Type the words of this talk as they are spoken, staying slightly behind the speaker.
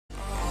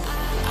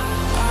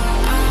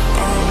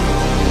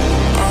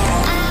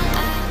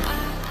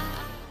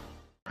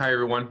Hi,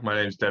 everyone. My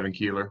name is Devin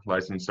Keeler,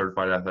 licensed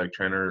certified athletic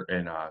trainer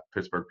in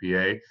Pittsburgh,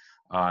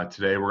 PA.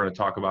 Today, we're going to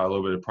talk about a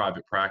little bit of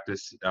private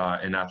practice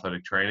in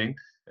athletic training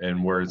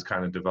and where it's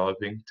kind of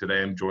developing.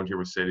 Today, I'm joined here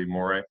with Sadie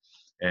Moray,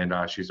 and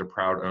she's a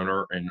proud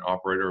owner and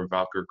operator of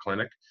Valkyr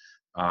Clinic.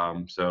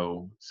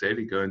 So,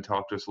 Sadie, go ahead and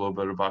talk to us a little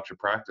bit about your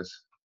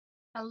practice.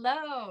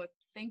 Hello.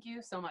 Thank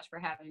you so much for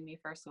having me.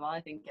 First of all,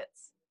 I think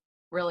it's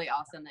really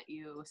awesome that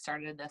you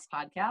started this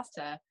podcast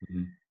to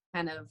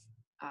kind of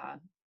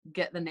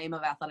get the name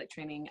of athletic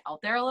training out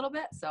there a little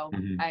bit. So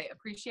I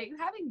appreciate you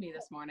having me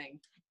this morning.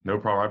 No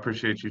problem. I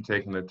appreciate you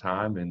taking the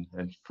time. And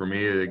for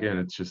me, again,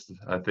 it's just,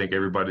 I think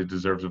everybody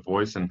deserves a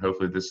voice, and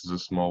hopefully this is a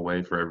small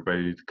way for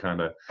everybody to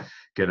kind of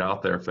get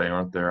out there if they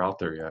aren't out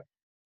there yet.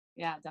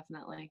 Yeah,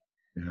 definitely.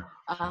 Yeah.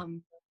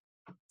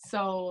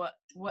 So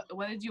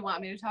what did you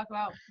want me to talk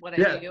about? What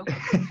Yeah. I do?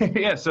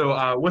 Yeah.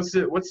 So what's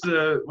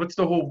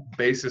the whole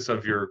basis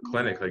of your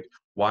clinic? Like,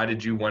 why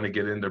did you want to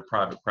get into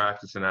private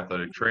practice and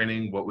athletic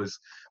training? What was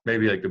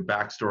maybe like the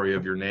backstory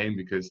of your name?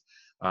 Because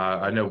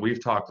I know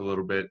we've talked a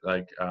little bit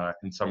like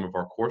in some of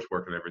our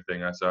coursework and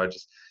everything. So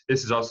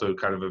this is also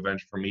kind of a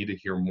venture for me to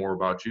hear more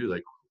about you,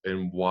 like,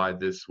 and why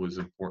this was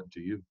important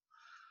to you.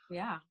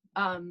 Yeah.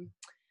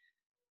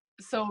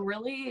 So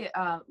really,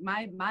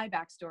 my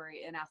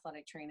backstory in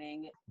athletic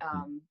training,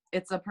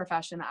 it's a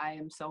profession I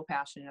am so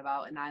passionate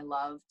about and I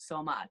love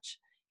so much.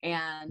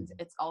 And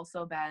it's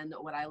also been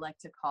what I like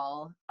to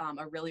call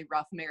a really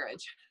rough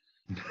marriage.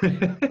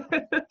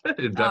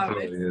 It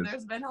definitely is.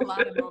 There's been a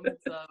lot of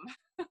moments of,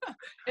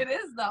 it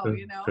is though,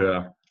 you know,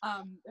 Yeah.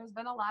 There's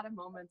been a lot of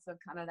moments of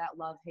kind of that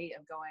love-hate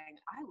of going,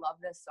 I love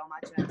this so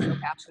much and I'm so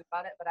passionate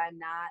about it, but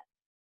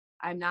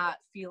I'm not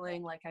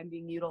feeling like I'm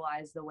being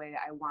utilized the way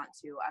I want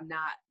to.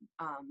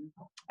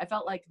 I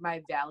felt like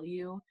my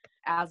value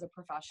as a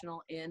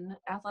professional in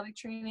athletic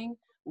training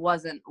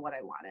wasn't what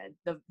I wanted.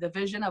 The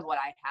vision of what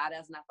I had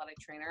as an athletic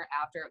trainer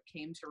after it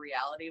came to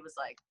reality was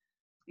like,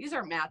 these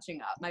are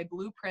matching up. My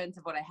blueprint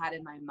of what I had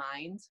in my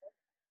mind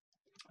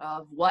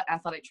of what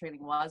athletic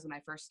training was when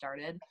I first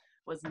started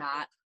was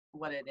not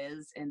what it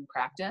is in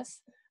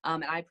practice.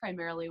 And I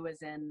primarily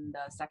was in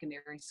the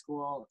secondary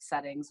school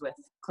settings with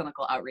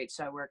clinical outreach.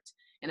 So I worked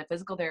in a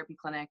physical therapy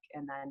clinic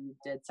and then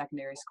did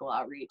secondary school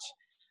outreach.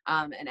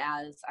 And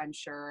as I'm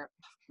sure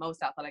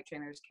most athletic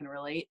trainers can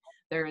relate,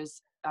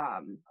 there's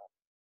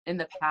in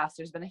the past,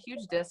 there's been a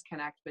huge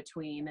disconnect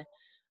between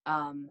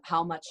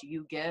how much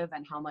you give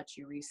and how much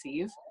you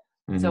receive.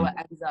 So it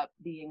ends up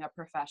being a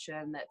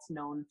profession that's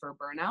known for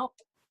burnout.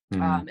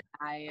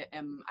 I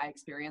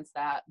experienced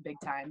that big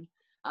time.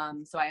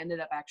 So I ended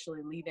up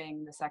actually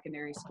leaving the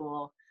secondary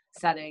school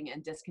setting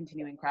and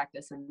discontinuing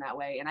practice in that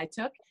way. And it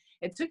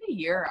took a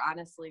year,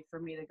 honestly, for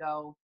me to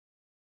go,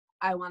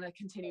 I want to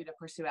continue to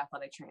pursue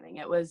athletic training.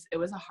 It was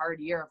a hard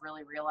year of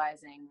really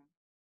realizing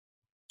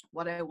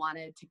what I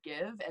wanted to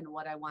give and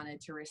what I wanted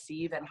to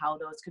receive and how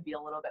those could be a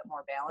little bit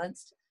more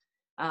balanced.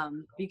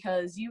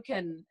 Because you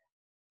can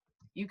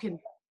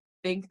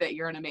think that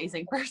you're an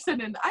amazing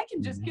person and I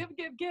can just give,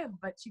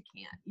 but you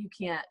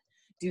can't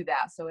do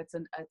that. So it's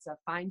a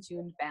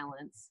fine-tuned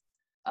balance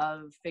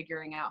of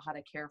figuring out how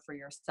to care for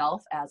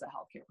yourself as a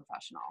healthcare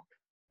professional.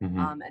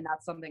 And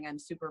that's something I'm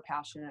super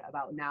passionate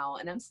about now.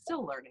 And I'm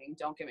still learning.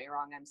 Don't get me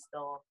wrong. I'm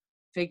still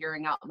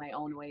figuring out my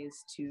own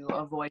ways to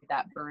avoid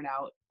that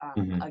burnout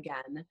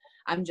again.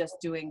 I'm just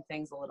doing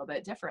things a little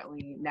bit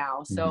differently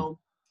now. So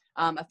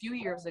a few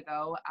years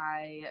ago,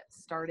 I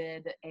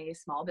started a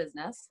small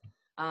business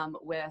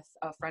with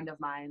a friend of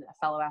mine, a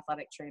fellow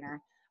athletic trainer.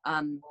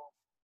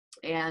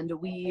 And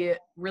we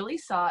really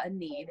saw a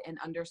need in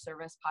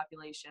underserviced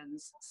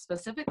populations.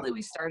 Specifically,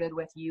 we started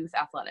with youth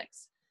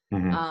athletics.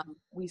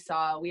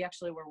 We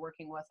actually were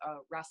working with a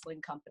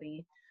wrestling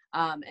company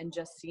and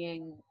just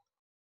seeing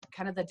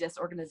kind of the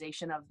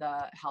disorganization of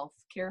the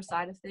healthcare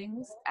side of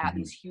things at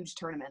these huge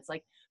tournaments.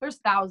 Like there's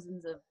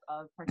thousands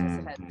of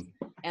participants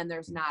and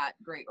there's not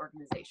great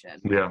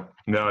organization. Yeah,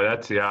 no, I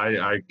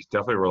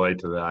definitely relate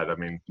to that. I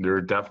mean, there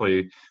are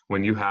definitely,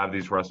 when you have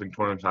these wrestling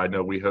tournaments, I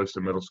know we host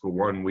a middle school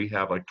one, we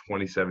have like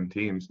 27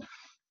 teams.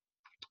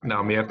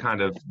 Now, me, I've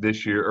had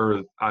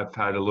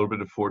a little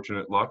bit of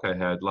fortunate luck. I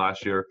had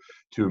last year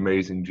 2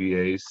 amazing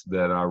GAs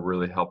that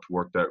really helped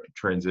work that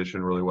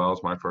transition really well.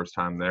 It's my first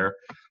time there,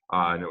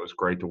 and it was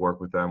great to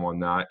work with them on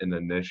that. And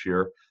then this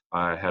year,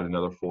 I had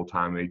another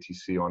full-time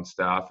ATC on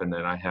staff, and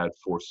then I had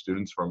 4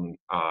 students from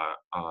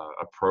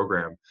a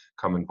program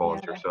come and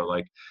volunteer. So,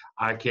 like,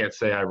 I can't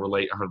say I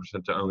relate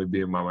 100% to only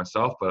being by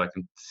myself, but I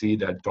can see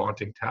that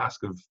daunting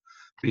task of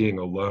being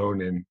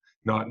alone and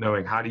not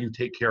knowing how do you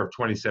take care of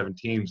 27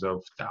 teams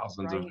of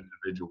thousands of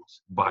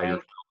individuals by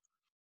yourself.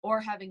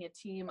 Or having a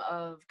team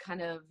of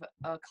kind of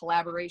a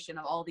collaboration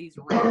of all these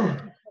random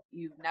people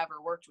you've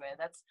never worked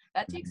with.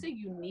 That takes a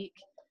unique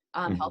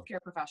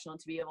healthcare professional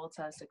to be able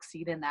to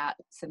succeed in that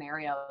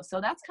scenario. So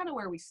that's kind of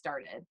where we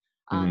started.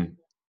 And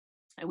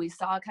we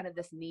saw kind of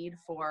this need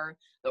for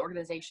the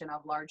organization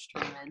of large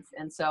tournaments.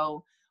 And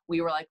so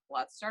we were like,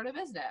 let's start a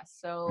business.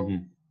 So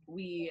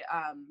we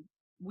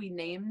we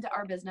named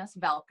our business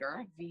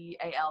Valkyr,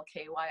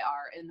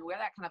 Valkyr, and where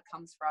that kind of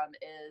comes from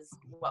is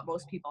what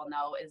most people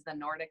know is the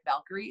Nordic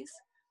Valkyries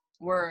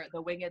were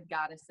the winged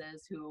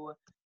goddesses who,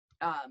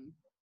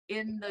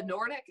 in the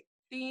Nordic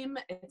theme,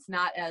 it's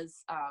not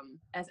as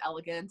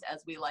elegant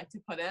as we like to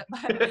put it,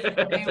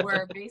 but they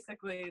were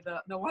basically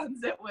the ones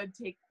that would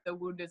take the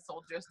wounded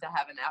soldiers to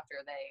heaven after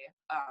they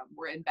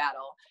were in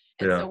battle.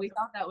 And so we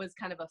thought that was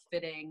kind of a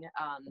fitting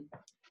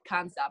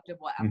concept of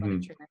what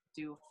athletic trainers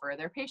do for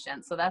their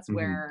patients. So that's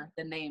where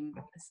the name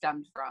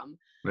stemmed from.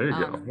 There you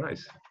go.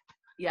 Nice.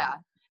 Yeah.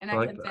 And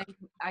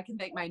I can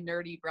thank my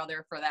nerdy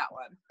brother for that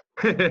one.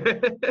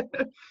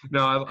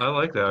 No, I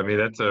like that. I mean,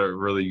 that's a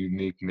really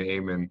unique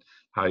name and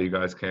how you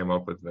guys came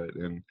up with it.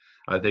 And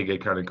I think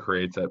it kind of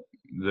creates that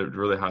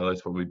really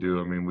highlights what we do.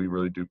 I mean, we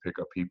really do pick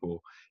up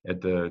people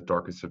at the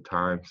darkest of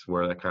times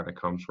where that kind of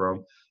comes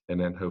from, and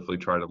then hopefully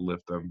try to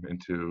lift them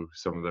into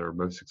some of their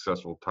most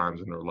successful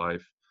times in their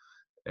life.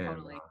 And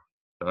Totally.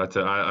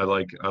 I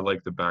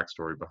like the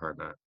backstory behind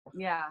that.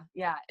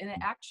 Yeah. And it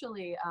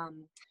actually,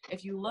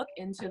 if you look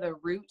into the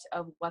root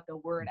of what the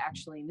word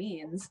actually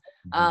means,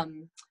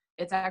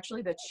 it's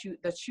actually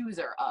the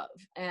chooser of.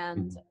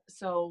 And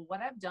so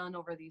what I've done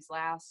over these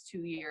last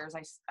 2 years,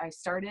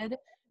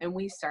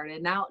 we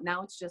started, now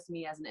it's just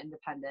me as an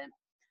independent.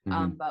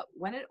 But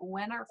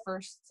when our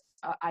first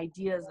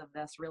ideas of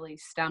this really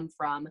stemmed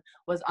from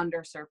was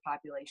underserved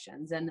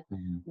populations. And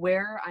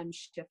where I'm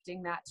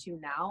shifting that to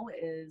now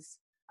is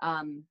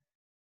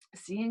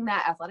seeing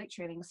that athletic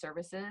training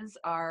services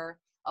are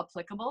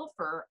applicable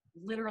for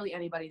literally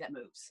anybody that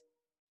moves.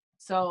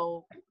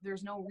 So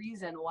there's no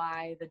reason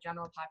why the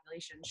general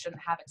population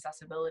shouldn't have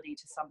accessibility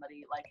to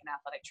somebody like an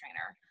athletic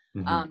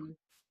trainer.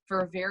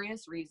 For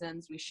various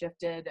reasons, we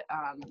shifted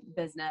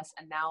business,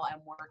 and now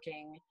I'm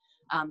working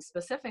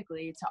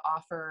specifically to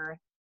offer,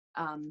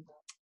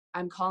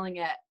 I'm calling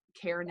it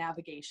care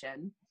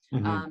navigation.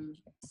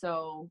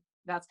 So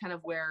that's kind of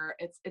where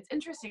it's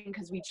interesting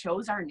because we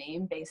chose our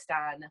name based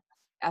on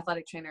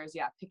athletic trainers,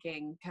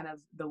 picking kind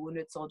of the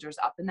wounded soldiers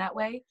up in that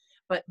way.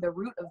 But the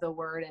root of the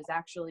word is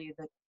actually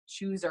the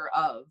chooser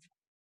of,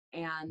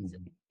 and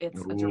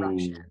it's a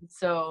direction.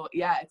 So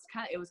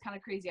it was kind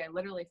of crazy. I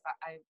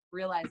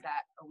realized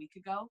that a week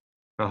ago.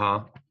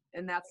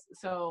 And that's,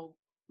 so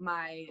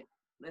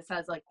it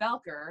says like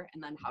Valkyr,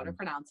 and then how to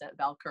pronounce it,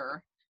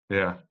 Valkyr.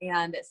 Yeah.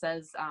 And it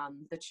says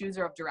the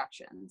chooser of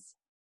directions.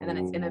 And then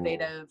it's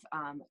innovative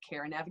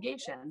care and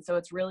navigation. So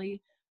it's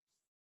really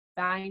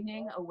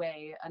finding a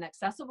way, an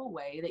accessible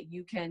way that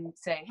you can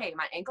say, hey,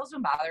 my ankle's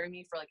been bothering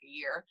me for like a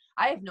year.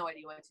 I have no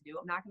idea what to do.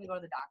 I'm not going to go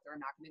to the doctor. I'm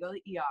not going to go to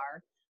the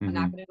ER. I'm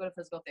not going to go to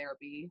physical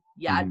therapy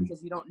yet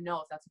because you don't know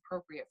if that's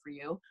appropriate for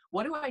you.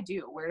 What do I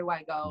do? Where do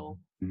I go?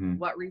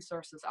 What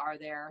resources are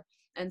there?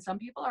 And some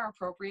people are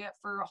appropriate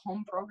for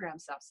home program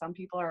stuff. Some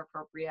people are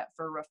appropriate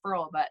for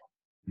referral, but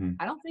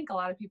I don't think a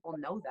lot of people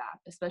know that,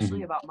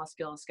 especially about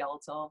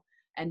musculoskeletal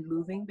and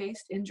moving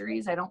based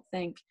injuries. I don't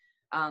think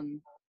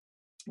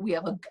we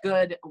have a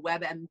good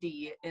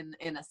WebMD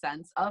in a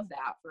sense of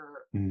that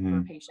for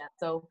patients.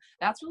 So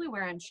that's really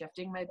where I'm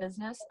shifting my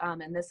business.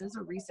 And this is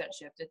a recent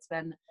shift. It's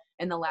been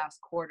in the last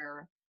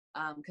quarter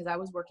because I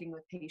was working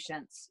with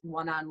patients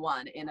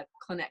one-on-one in a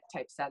clinic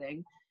type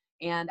setting.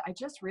 And I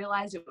just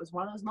realized it was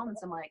one of those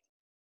moments I'm like,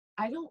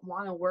 I don't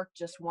want to work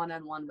just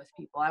one-on-one with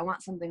people. I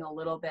want something a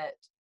little bit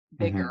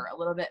bigger, a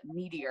little bit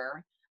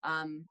meatier,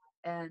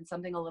 and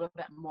something a little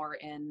bit more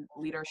in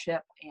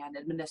leadership and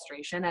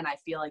administration. And I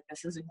feel like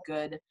this is a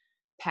good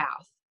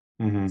path.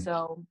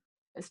 So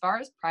as far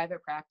as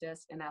private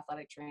practice in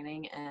athletic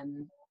training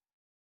and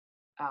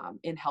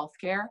in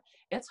healthcare,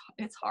 it's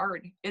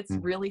hard. It's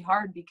really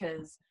hard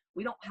because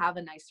we don't have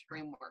a nice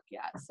framework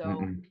yet.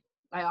 So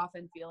I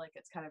often feel like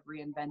it's kind of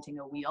reinventing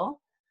a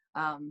wheel.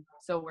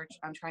 So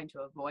I'm trying to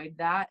avoid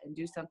that and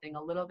do something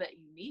a little bit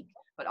unique,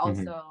 but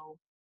also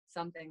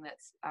something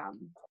that's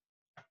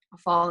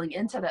falling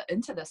into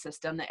the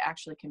system that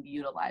actually can be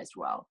utilized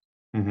well.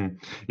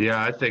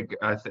 Yeah, I think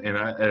and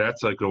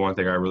that's like the one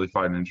thing I really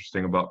find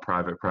interesting about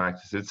private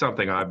practice. It's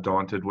something I've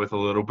daunted with a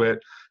little bit,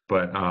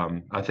 but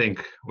I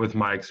think with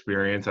my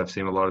experience, I've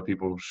seen a lot of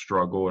people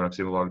struggle and I've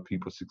seen a lot of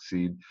people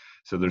succeed.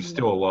 So there's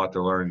still a lot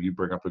to learn. You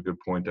bring up a good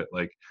point that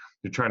like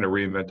you're trying to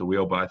reinvent the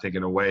wheel, but I think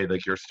in a way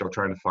like you're still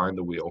trying to find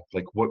the wheel.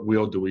 Like what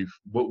wheel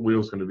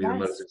is going to be the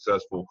most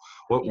successful?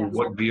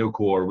 What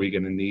vehicle are we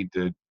going to need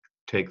to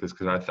take this?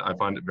 Because I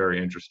find it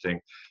very interesting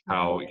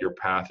how your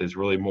path is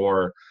really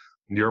more.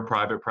 Your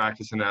private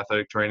practice in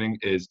athletic training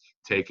is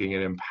taking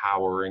and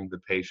empowering the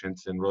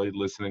patients and really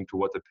listening to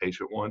what the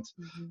patient wants.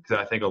 Because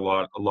I think a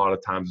lot of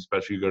times,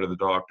 especially you go to the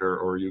doctor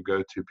or you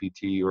go to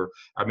PT or,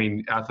 I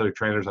mean, athletic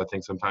trainers, I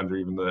think sometimes are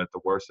even the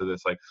worst of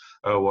this. Like,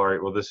 oh, all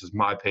right, well, this is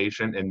my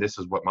patient and this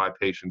is what my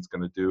patient's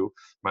going to do.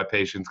 My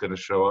patient's going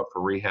to show up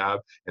for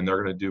rehab and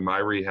they're going to do my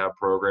rehab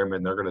program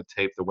and they're going to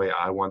tape the way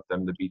I want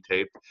them to be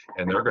taped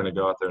and they're going to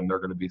go out there and they're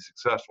going to be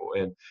successful.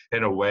 And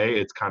in a way,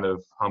 it's kind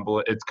of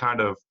humble. It's kind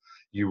of,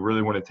 you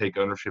really want to take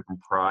ownership and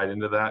pride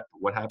into that.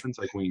 But what happens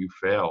like when you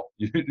fail?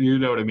 You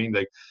know what I mean?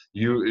 Like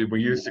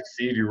when you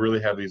succeed, you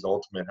really have these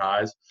ultimate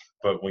highs.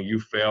 But when you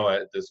fail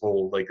at this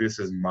whole, like, this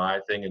is my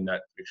thing, and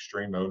that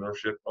extreme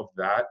ownership of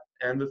that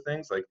end of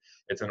things, like,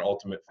 it's an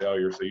ultimate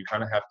failure. So you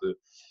kind of have to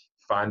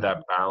find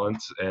that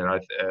balance. And I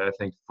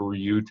think for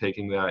you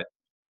taking that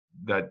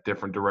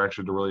different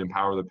direction to really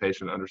empower the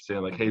patient to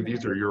understand, like, hey,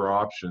 these are your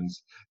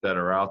options that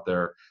are out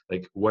there.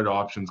 Like, what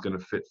option's going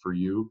to fit for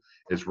you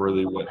is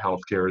really what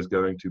healthcare is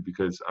going to,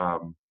 because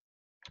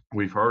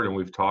we've heard and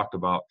we've talked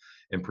about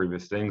in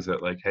previous things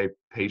that, like, hey,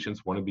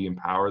 patients want to be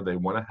empowered. They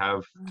want to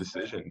have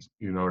decisions,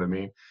 you know what I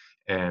mean?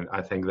 And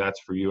I think that's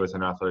for you as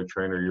an athletic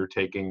trainer. You're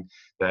taking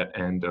that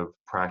end of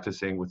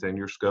practicing within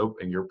your scope,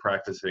 and you're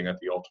practicing at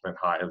the ultimate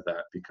high of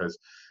that, because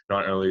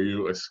not only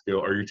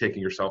are you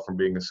taking yourself from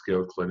being a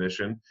skilled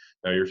clinician,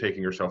 now you're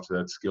taking yourself to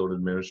that skilled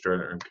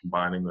administrator and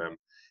combining them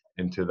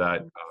into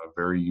that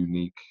very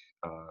unique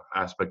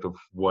aspect of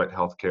what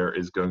healthcare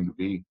is going to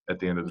be at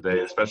the end of the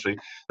day, especially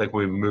like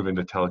when we move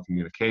into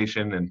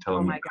telecommunication and telemedicine.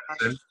 Oh my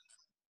gosh.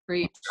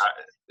 Preach.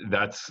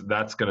 That's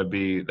going to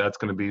be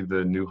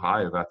the new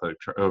high of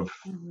the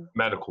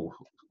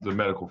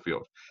medical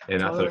field.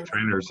 And athletic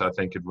trainers, I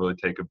think, could really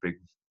take a big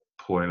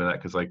point of that,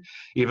 because, like,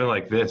 even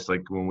like this,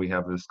 like when we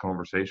have this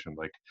conversation,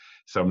 like,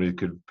 somebody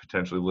could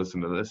potentially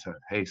listen to this and,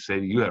 hey,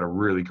 Sadie, you had a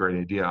really great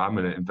idea. I'm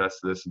going to invest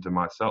this into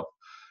myself.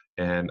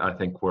 And I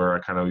think where I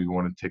kind of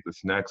want to take this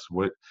next,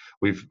 what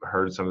we've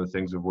heard some of the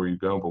things of where you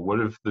go, but what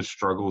have the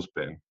struggles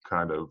been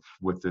kind of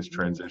with this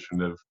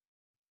transition of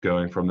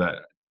going from that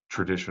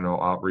traditional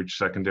outreach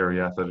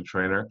secondary athletic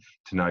trainer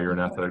to now you're an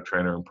athletic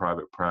trainer in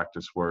private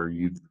practice, where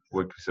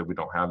like you said, we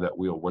don't have that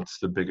wheel? What's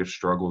the biggest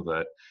struggle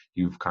that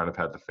you've kind of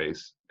had to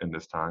face in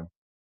this time?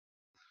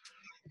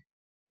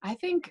 I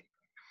think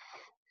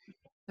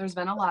there's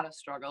been a lot of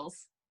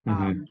struggles.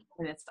 And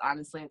it's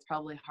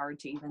probably hard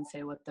to even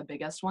say what the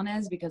biggest one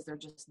is, because they're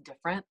just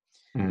different.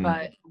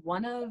 But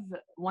one of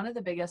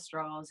the biggest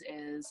struggles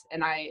is,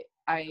 and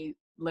I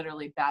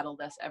literally battle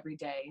this every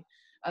day,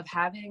 of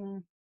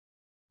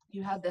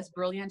you have this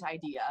brilliant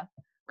idea,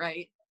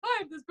 right? I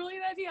have this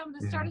brilliant idea. I'm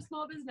going to start a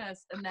small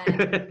business. And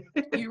then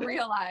you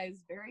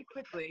realize very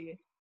quickly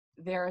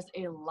there's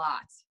a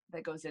lot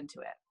that goes into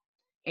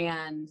it.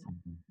 And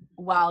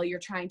while you're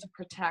trying to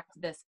protect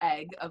this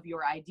egg of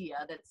your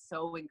idea that's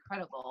so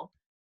incredible,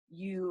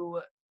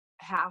 you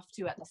have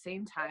to, at the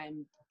same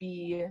time,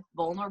 be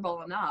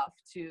vulnerable enough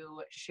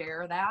to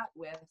share that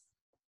with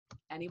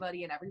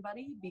anybody and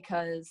everybody,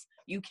 because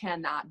you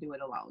cannot do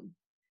it alone.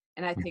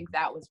 And I think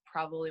that was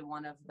probably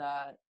one of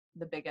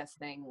the biggest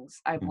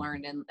things I've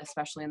learned, and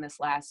especially in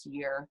this last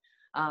year.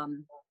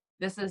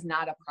 This is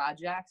not a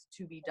project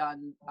to be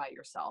done by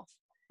yourself.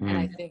 And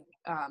I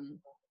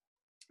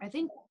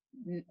think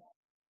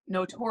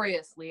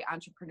notoriously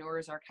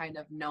entrepreneurs are kind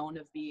of known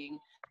of being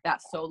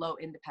that solo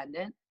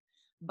independent,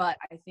 but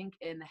I think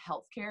in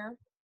healthcare,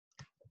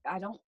 I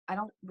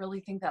don't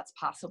really think that's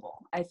possible.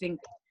 I think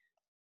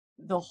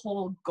the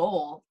whole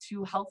goal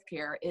to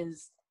healthcare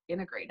is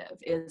integrative,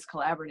 is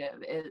collaborative.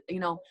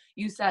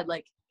 You said,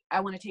 like, I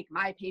want to take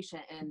my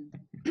patient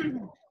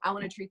and I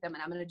want to treat them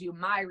and I'm going to do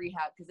my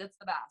rehab because it's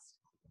the best.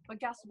 But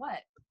guess what?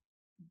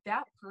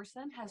 That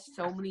person has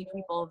so many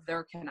people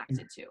they're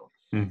connected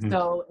to.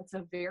 So it's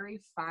a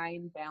very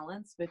fine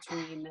balance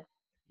between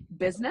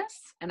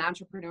business and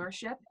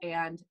entrepreneurship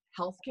and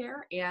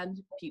healthcare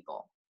and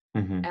people.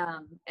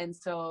 And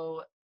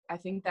so I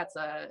think that's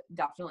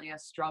definitely a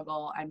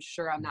struggle. I'm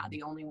sure I'm not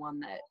the only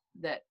one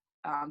that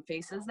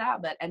faces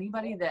that, but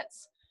anybody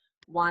that's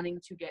wanting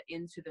to get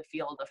into the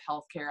field of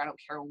healthcare, I don't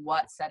care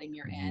what setting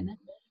you're in,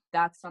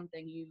 that's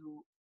something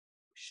you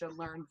should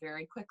learn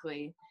very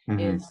quickly,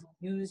 is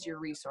use your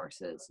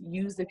resources,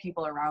 use the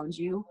people around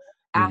you,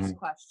 ask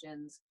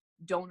questions,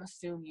 don't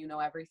assume you know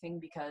everything,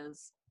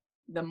 because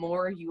the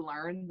more you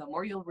learn, the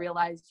more you'll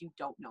realize you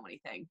don't know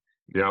anything.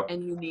 Yeah.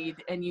 And you need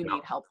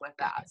help with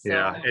that. So.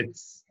 Yeah,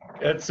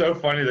 it's so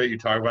funny that you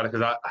talk about it,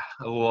 because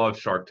I love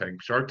Shark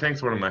Tank. Shark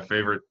Tank's one of my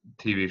favorite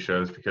TV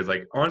shows, because,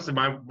 like, honestly,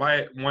 my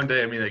one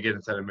day, I get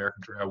inside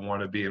American Dream, I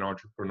want to be an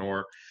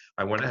entrepreneur.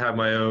 I want to have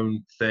my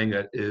own thing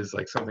that is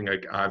like something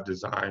like I've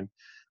designed.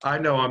 I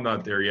know I'm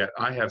not there yet.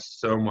 I have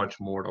so much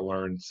more to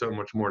learn, so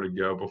much more to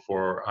go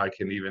before I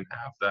can even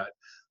have that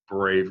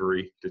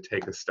bravery to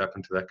take a step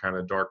into that kind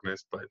of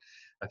darkness. But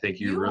I think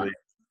you really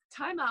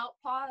time out,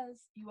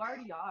 pause. You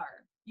already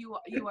are. You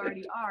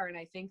already are. And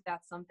I think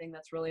that's something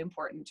that's really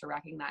important to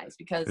recognize,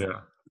 because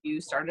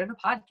you started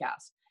a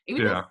podcast.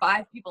 Even if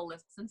 5 people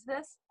listen to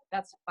this,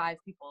 that's 5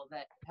 people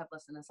that have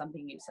listened to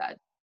something you said.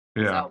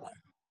 Yeah. So.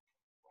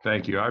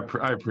 Thank you.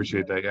 I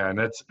appreciate that. Yeah. And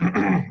that's,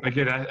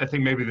 again, I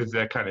think maybe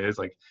that kind of is,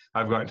 like,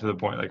 I've gotten to the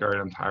point, like, all right,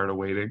 I'm tired of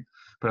waiting.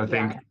 But I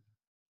think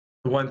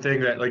the one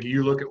thing that, like,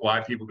 you look at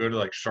why people go to,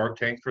 like, Shark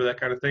Tank for that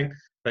kind of thing,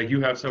 like, you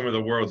have some of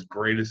the world's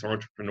greatest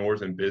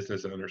entrepreneurs and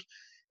business owners.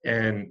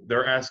 and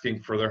they're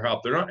asking for their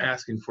help. They're not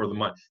asking for the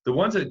money. The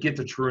ones that get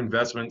the true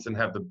investments and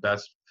have the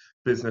best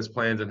business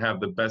plans and have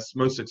the best,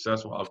 most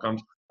successful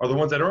outcomes are the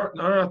ones that are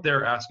not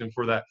there asking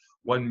for that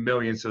 1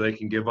 million so they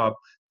can give up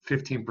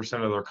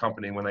 15% of their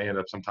company when they end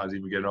up sometimes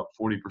even getting up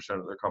 40%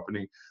 of their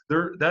company.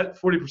 That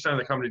 40% of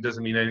the company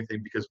doesn't mean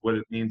anything, because what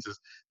it means is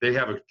they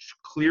have a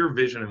clear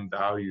vision and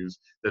values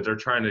that they're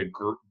trying to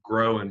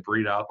grow and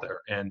breed out there.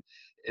 And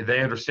they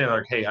understand,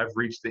 like, hey, I've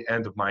reached the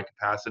end of my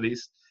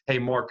capacities. Hey,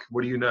 Mark,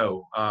 what do you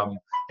know?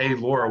 Hey,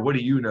 Laura, what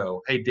do you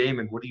know? Hey,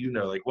 Damon, what do you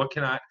know? Like, what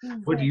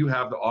do you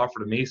have to offer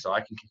to me so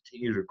I can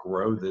continue to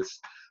grow this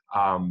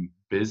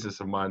business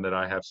of mine that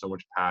I have so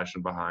much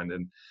passion behind?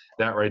 And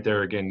that right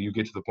there, again, you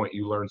get to the point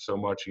you learn so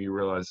much and you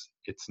realize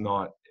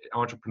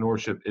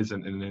entrepreneurship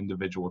isn't an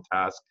individual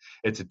task.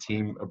 It's a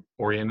team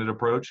oriented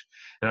approach.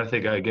 And I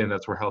think, again,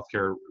 that's where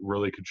healthcare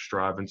really could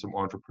strive in some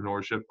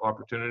entrepreneurship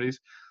opportunities.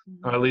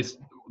 At least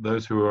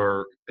those who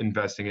are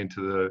investing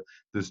into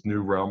this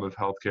new realm of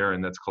healthcare,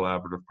 and that's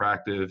collaborative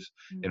practice,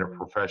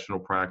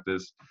 interprofessional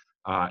practice,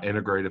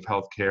 integrative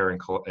healthcare,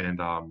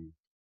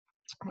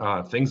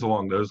 and things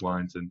along those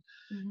lines. And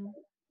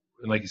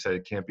like you said,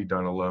 it can't be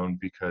done alone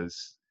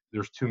because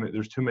there's too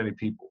many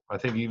people. I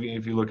think even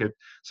if you look at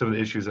some of the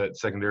issues that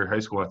secondary high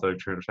school athletic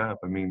trainers have,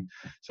 I mean,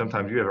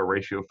 sometimes you have a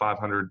ratio of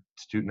 500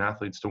 student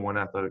athletes to one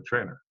athletic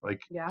trainer.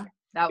 Like, yeah,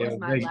 that was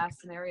my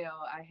last scenario.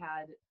 I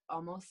had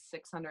almost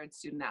 600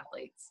 student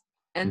athletes,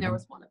 and there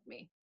was one of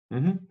me.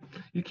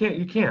 You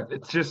can't.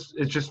 It's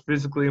just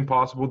physically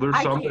impossible. There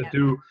are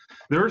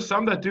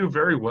some that do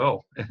very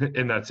well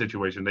in that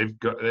situation.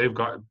 They've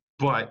got.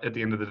 But at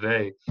the end of the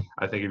day,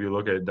 I think if you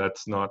look at it,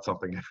 that's not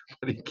something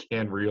everybody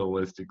can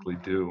realistically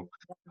do,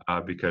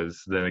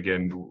 because then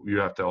again, you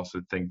have to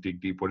also dig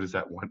deep. What is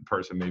that one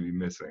person maybe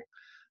missing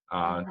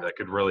that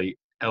could really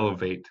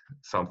elevate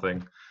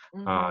something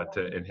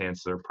to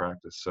enhance their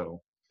practice?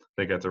 So I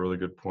think that's a really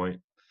good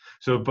point.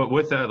 So, but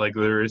with that, like,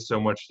 there is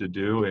so much to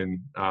do and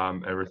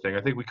everything.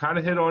 I think we kind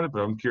of hit on it, but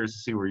I'm curious to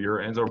see where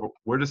your ends are. But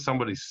where does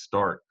somebody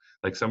start?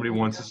 Like, somebody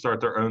wants to start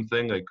their own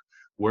thing. Like,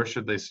 where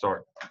should they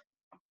start?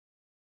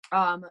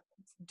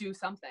 Do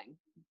something,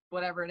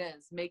 whatever it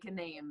is. Make a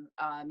name,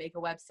 make a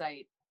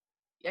website.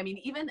 I mean,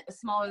 even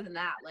smaller than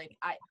that. Like,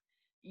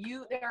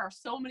 there are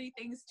so many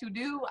things to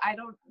do.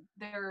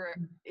 There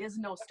is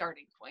no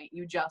starting point.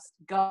 You just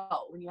go.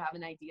 When you have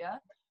an idea,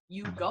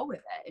 you go with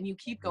it and you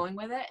keep going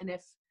with it. And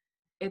if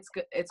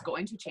it's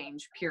going to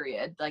change,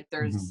 period. Like,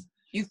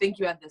 you think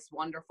you have this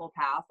wonderful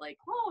path, like,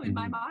 oh, in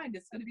my mind,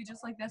 it's going to be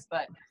just like this,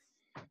 but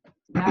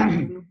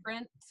that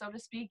blueprint, so to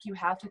speak, you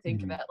have to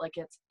think of it like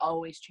it's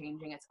always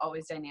changing, it's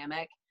always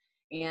dynamic,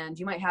 and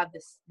you might have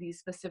these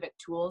specific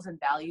tools and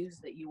values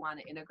that you want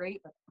to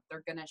integrate, but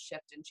they're going to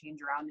shift and change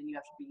around, and you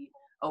have to be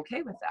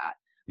okay with that.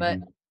 But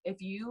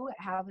if you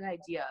have an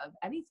idea of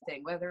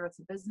anything, whether it's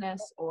a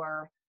business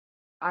or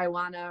I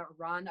want to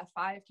run a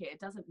 5K, it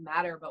doesn't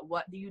matter. But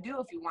what do you do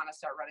if you want to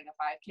start running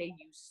a 5K?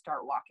 You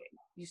start walking,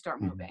 you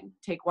start moving,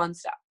 take one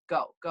step,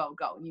 go,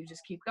 and you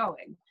just keep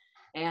going.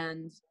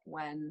 And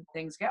when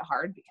things get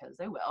hard, because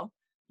they will,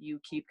 you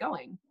keep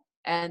going.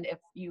 And if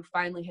you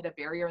finally hit a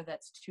barrier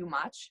that's too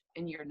much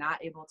and you're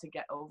not able to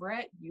get over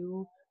it,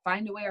 you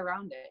find a way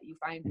around it. You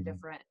find a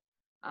different,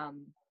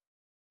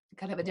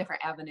 kind of a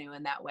different avenue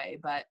in that way.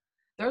 But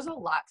there's a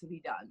lot to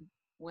be done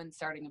when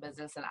starting a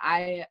business. And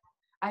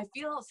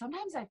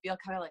sometimes I feel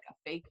kind of like a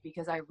fake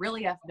because I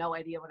really have no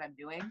idea what I'm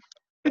doing.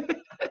 I'm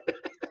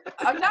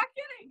not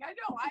kidding. I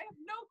know. I have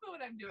no clue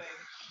what I'm doing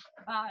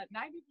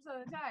 90%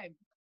 of the time.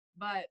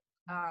 But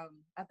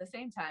at the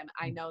same time,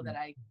 I know that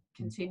I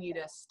continue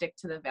to stick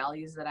to the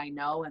values that I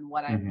know and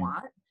what I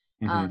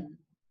want.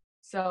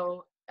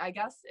 So I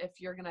guess if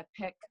you're going to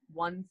pick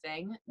one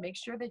thing, make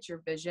sure that your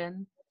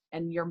vision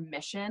and your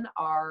mission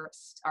are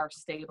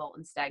stable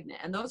and stagnant.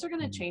 And those are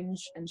going to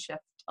change and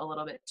shift a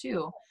little bit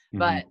too.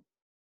 But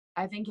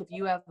I think if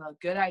you have a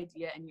good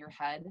idea in your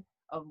head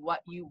of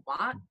what you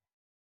want,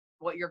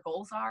 what your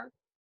goals are,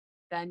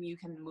 then you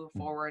can move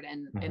forward,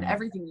 and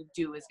everything you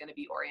do is going to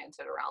be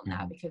oriented around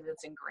that because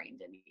it's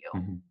ingrained in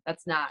you.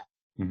 That's not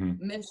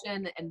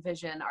mission and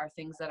vision are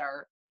things that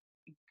are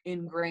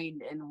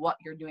ingrained in what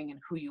you're doing and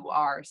who you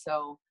are.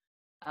 So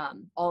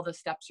all the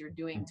steps you're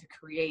doing to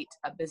create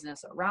a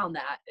business around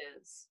that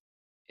is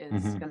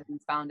going to be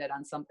founded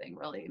on something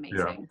really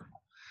amazing. Yeah.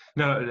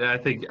 No, I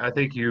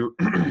think you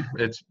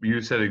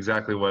you said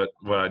exactly what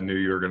I knew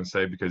you were going to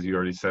say, because you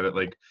already said it.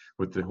 Like,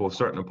 with the whole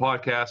starting a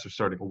podcast or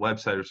starting a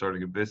website or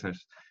starting a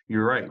business,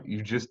 you're right.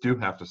 You just do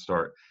have to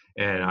start.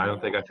 And I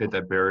don't think I've hit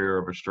that barrier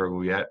of a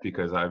struggle yet,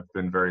 because I've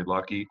been very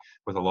lucky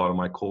with a lot of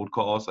my cold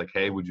calls. Like,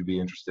 hey, would you be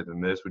interested in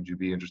this? Would you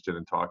be interested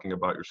in talking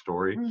about your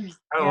story? I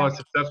had a lot of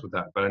success with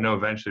that, but I know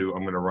eventually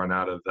I'm going to run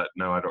out of that.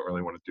 No, I don't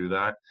really want to do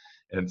that.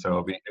 And so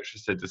I'll be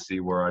interested to see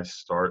where I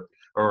start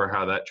or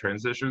how that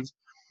transitions.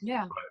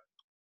 Yeah.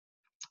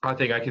 But I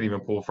think I can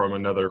even pull from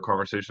another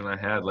conversation I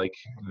had, like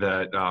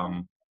that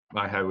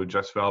I had with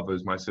Jess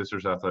Valvez, my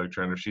sister's athletic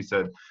trainer. She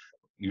said,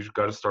 you've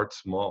got to start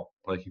small.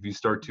 Like, if you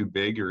start too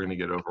big, you're going to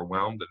get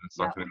overwhelmed and it's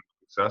not going to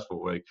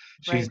successful. Like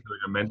she's Right. doing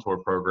a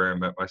mentor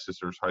program at my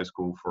sister's high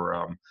school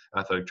for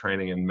athletic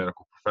training and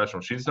medical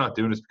professionals. She's not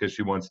doing this because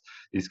she wants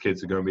these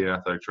kids to go and be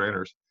athletic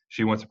trainers.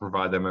 She wants to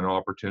provide them an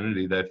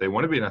opportunity that if they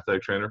want to be an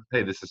athletic trainer,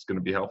 hey, this is going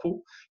to be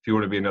helpful. If you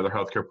want to be another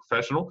healthcare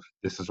professional,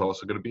 this is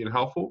also going to be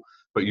helpful.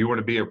 But you want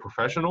to be a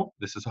professional,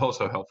 this is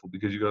also helpful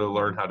because you got to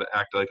learn how to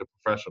act like a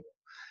professional.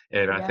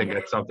 And I Yeah. think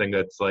that's something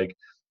that's like,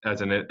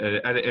 as at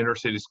an inner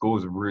city school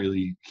is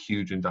really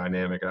huge and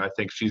dynamic. And I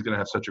think she's going to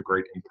have such a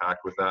great impact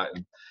with that.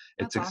 And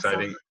it's That's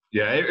awesome. exciting.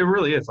 Yeah, it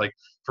really is. Like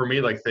for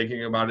me, like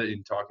thinking about it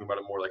and talking about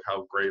it more, like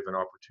how great of an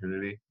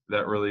opportunity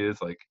that really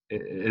is. Like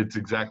it's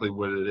exactly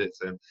what it is.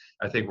 And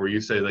I think where you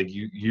say like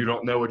you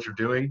don't know what you're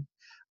doing,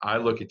 I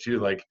look at you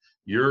like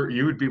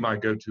you would be my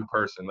go-to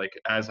person. Like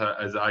as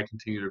I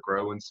continue to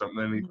grow in something,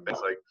 Mhm.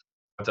 it's like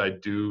once I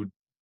do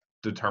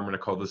determined to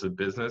call this a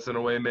business in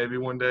a way maybe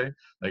one day.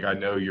 Like I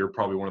know you're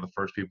probably one of the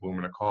first people I'm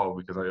going to call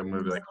because I'm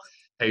going to be like,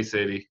 hey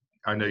Sadie,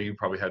 I know you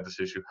probably had this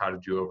issue. How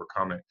did you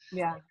overcome it?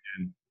 Yeah.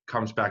 And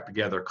comes back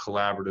together,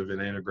 collaborative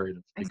and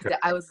integrative. Because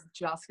I was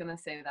just gonna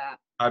say that.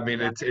 I mean,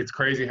 Yeah. it's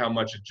crazy how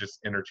much it just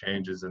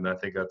interchanges, and I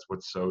think that's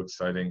what's so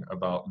exciting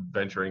about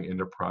venturing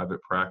into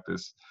private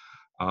practice,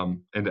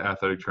 into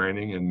athletic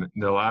training. And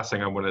the last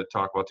thing I want to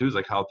talk about too is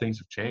like how things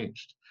have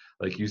changed.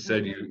 Like you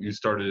said, Mhm. you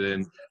started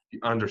in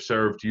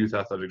underserved youth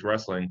athletics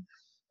wrestling,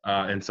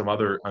 and some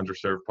other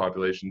underserved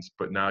populations,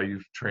 but now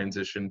you've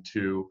transitioned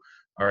to,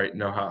 all right,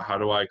 now how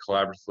do I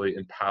collaboratively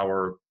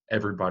empower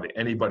everybody,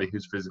 anybody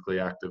who's physically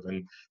active,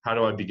 and how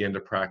do I begin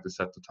to practice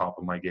at the top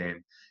of my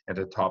game, at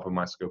the top of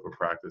my scope of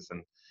practice?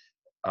 And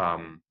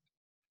um,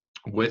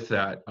 with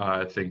that,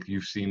 I think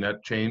you've seen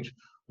that change.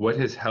 What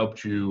has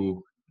helped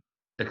you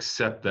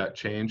accept that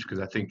change? Because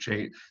I think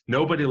change,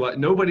 nobody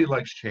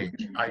likes change.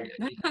 I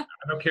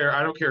don't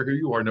care who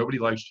you are. Nobody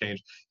likes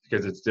change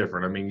because it's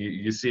different. I mean,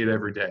 you see it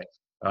every day.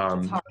 It's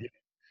Um, hard.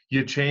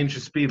 you change the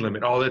speed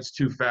limit. Oh, that's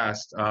too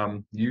fast.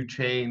 You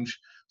change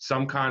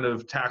some kind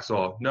of tax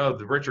law. No,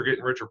 the rich are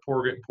getting richer, poor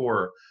are getting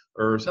poorer.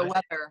 Or The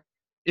weather.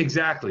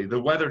 exactly, the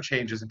weather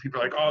changes, and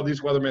people are like, "Oh,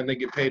 these weathermen, they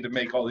get paid to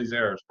make all these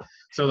errors."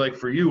 So, like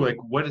for you, like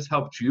what has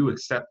helped you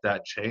accept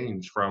that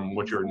change from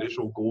what your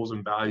initial goals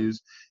and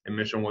values and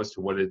mission was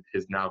to what it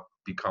has now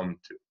become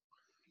to?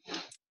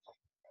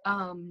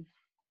 Um,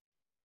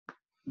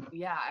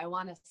 yeah, I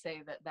want to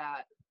say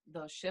that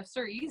those shifts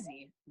are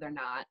easy. They're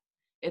not.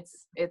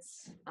 It's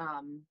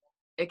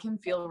it can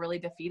feel really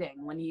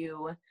defeating when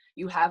you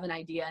have an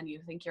idea and you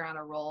think you're on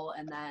a roll,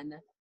 and then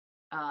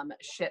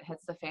shit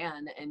hits the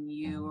fan and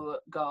you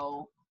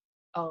go,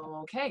 oh,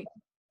 okay,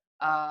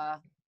 I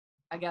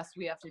guess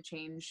we have to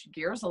change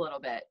gears a little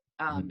bit.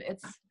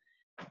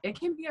 It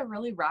can be a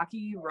really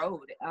rocky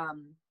road.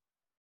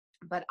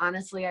 But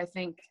honestly, I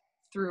think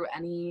through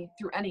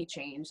any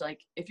change,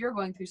 like if you're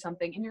going through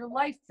something in your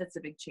life that's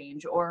a big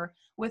change, or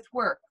with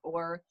work,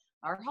 or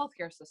our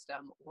healthcare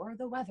system, or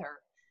the weather,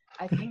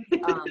 I think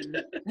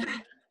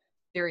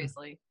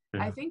seriously,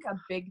 I Yeah. think a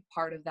big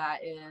part of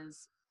that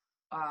is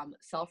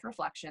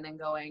self-reflection and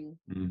going,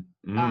 Mm.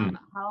 Mm.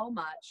 how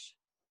much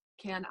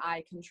can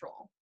I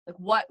control? Like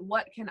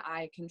what can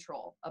I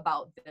control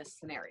about this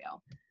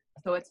scenario?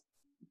 So it's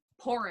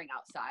pouring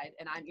outside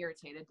and I'm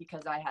irritated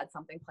because I had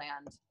something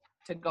planned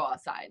to go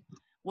outside.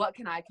 What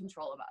can I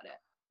control about it?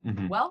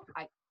 Mhm. Well,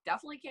 I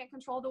definitely can't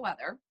control the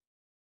weather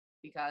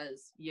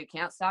because you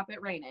can't stop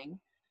it raining.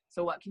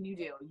 So what can you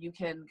do? You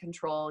can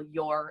control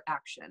your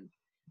action.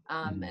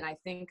 Mhm. And I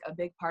think a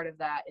big part of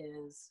that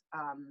is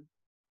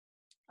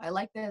I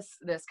like this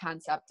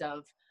concept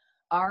of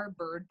our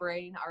bird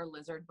brain, our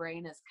lizard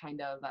brain is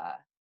kind of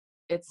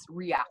it's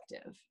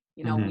reactive.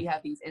 You know, Mhm. we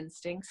have these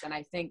instincts, and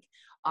I think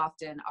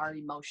often our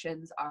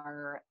emotions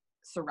are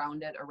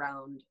surrounded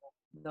around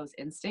those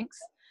instincts.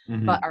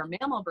 But Mhm. our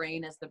mammal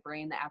brain is the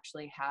brain that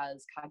actually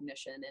has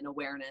cognition and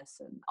awareness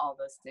and all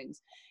those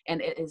things.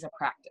 And it is a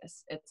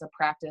practice. It's a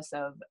practice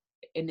of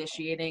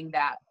initiating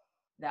that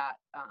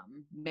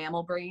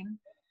mammal brain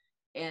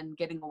and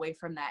getting away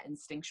from that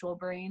instinctual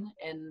brain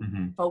and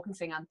Mhm.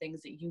 focusing on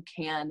things that you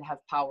can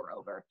have power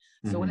over.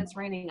 So when Mhm. it's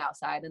raining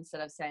outside,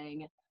 instead of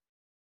saying,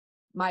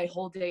 my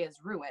whole day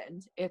is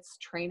ruined, it's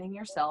training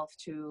yourself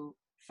to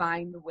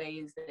find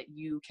ways that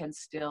you can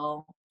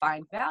still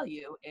find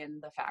value in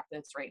the fact that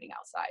it's raining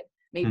outside.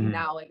 Maybe Mhm.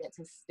 now I get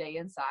to stay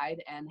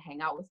inside and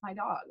hang out with my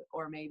dog,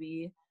 or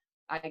maybe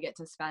I get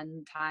to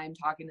spend time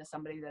talking to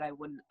somebody that I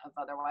wouldn't have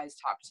otherwise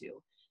talked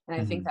to. And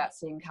I think Mhm. that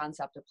same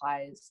concept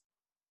applies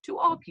to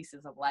all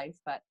pieces of life,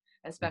 but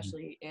Mhm.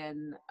 especially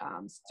in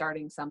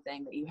starting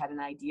something that you had an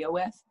idea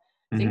with.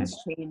 Mhm.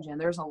 Things change, and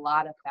there's a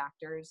lot of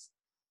factors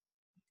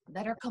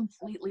that are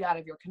completely out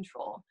of your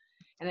control.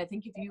 And I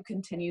think if you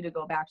continue to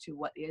go back to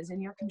what is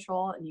in your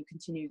control, and you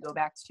continue to go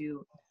back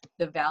to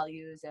the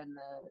values and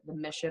the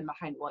mission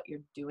behind what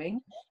you're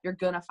doing, you're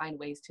going to find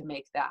ways to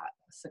make that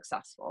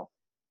successful.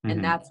 And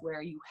Mhm. that's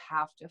where you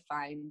have to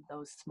find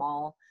those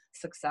small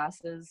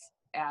successes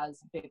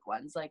as big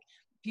ones. Like,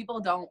 people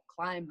don't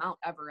climb Mount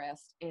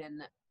Everest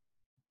in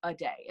a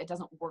day. It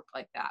doesn't work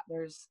like that.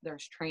 There's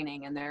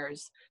training and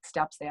there's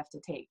steps they have to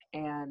take.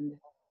 And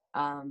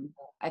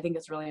I think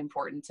it's really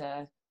important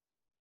to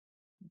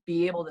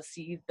be able to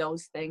see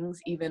those things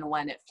even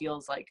when it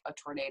feels like a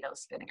tornado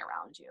spinning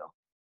around you.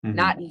 Mm-hmm.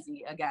 Not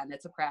easy. Again,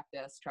 it's a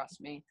practice, trust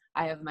me.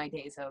 I have my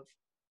days of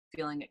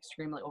feeling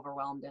extremely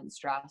overwhelmed and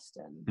stressed,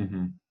 and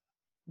Mm-hmm.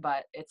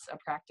 but it's a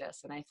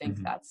practice, and I think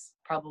Mm-hmm. that's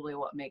probably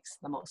what makes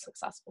the most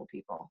successful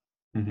people.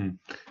 Mm-hmm.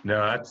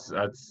 No,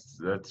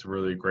 that's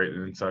really great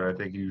insight. I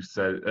think you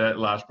said that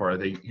last part.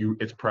 I think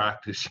it's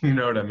practice. You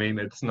know what I mean?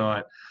 It's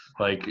not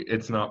like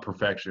it's not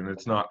perfection.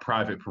 It's not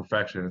private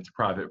perfection. It's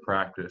private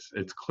practice.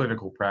 It's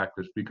clinical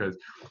practice because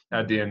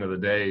at the end of the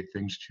day,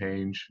 things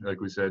change.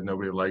 Like we said,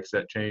 nobody likes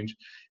that change.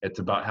 It's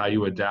about how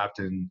you adapt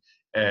and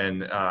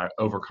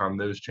overcome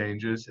those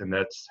changes, and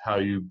that's how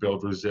you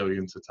build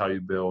resilience. That's how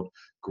you build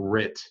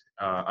grit.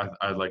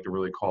 I'd like to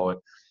really call it.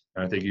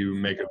 And I think you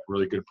make a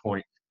really good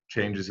point.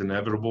 Change is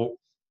inevitable,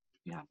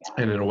 Yeah.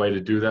 and in a way to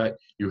do that,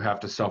 you have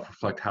to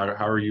self-reflect. How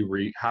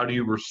do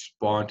you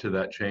respond to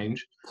that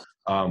change?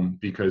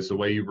 Because the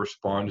way you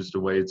respond is the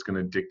way it's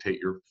going to dictate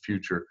your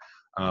future.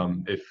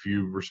 If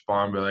you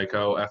respond by like,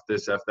 oh, f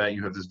this, f that,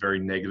 you have this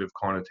very negative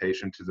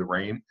connotation to the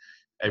rain.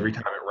 Every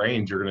time it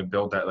rains, you're going to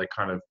build that like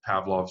kind of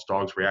Pavlov's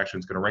dog's reaction.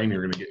 It's going to rain,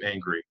 you're going to get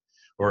angry,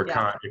 or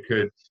Yeah.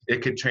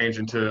 it could change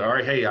into, all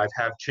right, hey, I've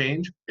had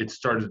change. It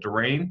started to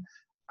rain.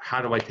 How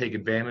do I take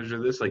advantage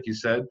of this? Like you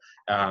said,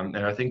 and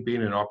I think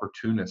being an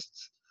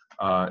opportunist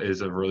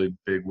is a really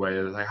big way.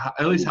 Like,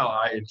 at least how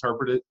I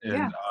interpret it. And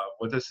Yeah.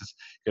 with this is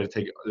you got to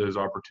take those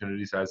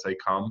opportunities as they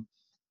come,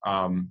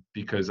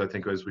 because I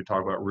think as we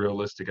talk about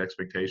realistic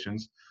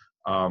expectations,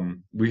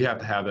 we have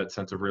to have that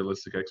sense of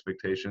realistic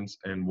expectations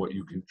and what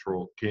you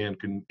can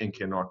and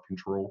cannot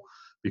control,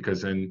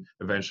 because then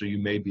eventually you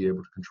may be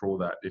able to control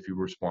that if you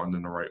respond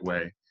in the right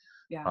way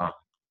Yeah.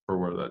 for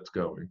where that's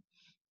going.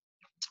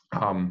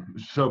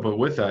 But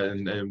with that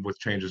and with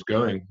changes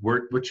going,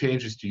 what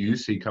changes do you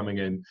see coming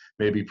in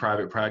maybe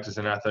private practice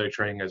and athletic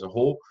training as a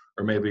whole,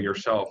 or maybe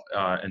yourself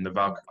in the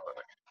Valkyrie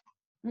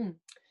Clinic?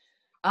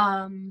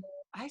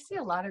 I see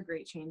a lot of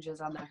great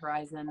changes on the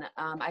horizon.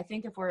 I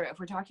think if we're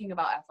talking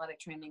about athletic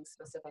training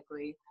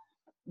specifically,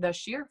 the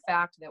sheer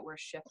fact that we're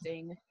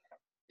shifting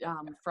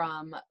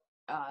from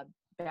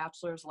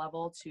bachelor's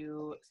level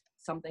to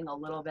something a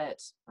little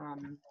bit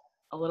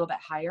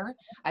higher,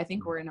 I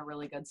think we're in a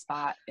really good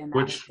spot in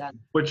that sense.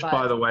 Which, But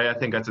by the way, I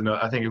think that's another.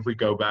 I think if we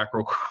go back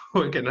real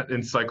quick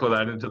and cycle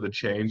that into the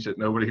change that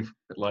nobody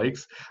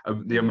likes,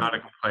 the amount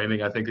of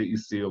complaining I think that you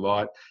see a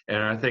lot,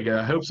 and I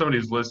hope somebody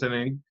who's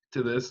listening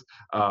to this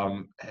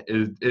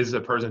is a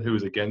person who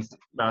is against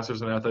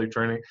masters in athletic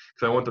training,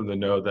 because I want them to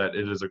know that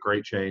it is a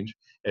great change.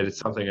 It is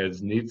something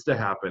that needs to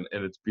happen,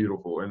 and it's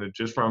beautiful. And it,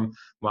 just from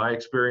my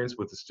experience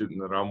with the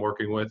student that I'm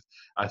working with,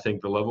 I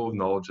think the level of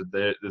knowledge that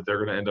they're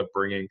going to end up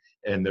bringing,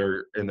 and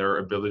their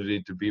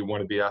ability to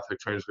want to be athletic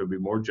trainers, is going to be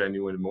more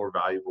genuine and more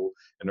valuable,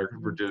 and they're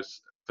going to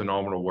produce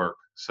phenomenal work.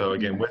 So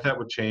again, with that,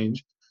 with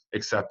change,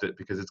 accept it,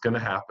 because it's going to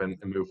happen,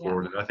 and move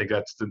forward. And I think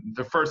that's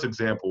the first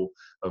example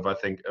of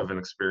an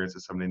experience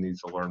that somebody needs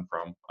to learn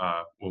from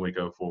when we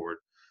go forward.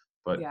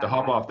 But to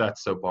hop off that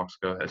soapbox,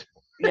 go ahead.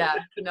 Yeah,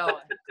 no,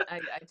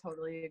 I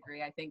totally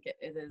agree. I think it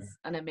is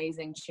an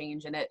amazing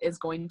change, and it is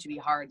going to be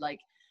hard. Like,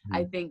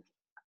 I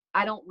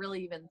don't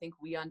really even think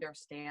we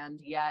understand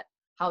yet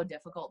how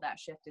difficult that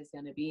shift is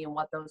going to be, and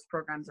what those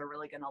programs are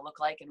really going to look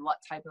like, and what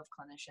type of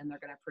clinician they're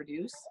going to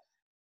produce.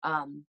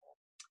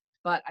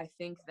 But I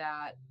think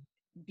that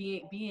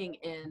being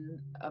in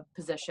a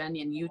position,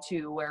 in you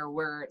too, where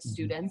we're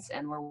students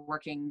and we're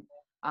working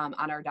on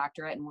our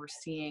doctorate, and we're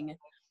seeing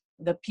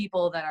the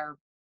people that are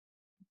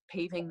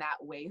paving that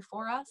way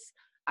for us,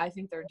 I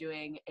think they're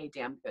doing a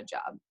damn good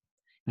job.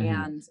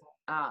 And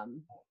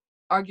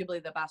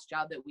arguably the best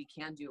job that we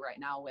can do right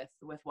now with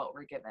what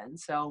we're given.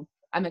 So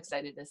I'm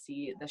excited to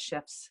see the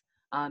shifts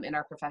in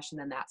our profession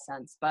in that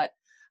sense. But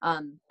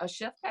a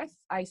shift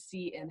I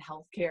see in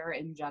healthcare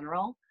in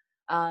general,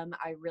 I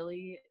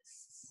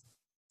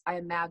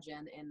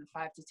imagine in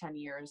 5 to 10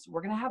 years,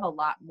 we're going to have a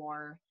lot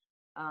more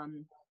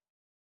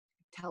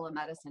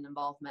telemedicine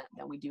involvement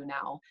than we do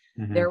now.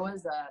 There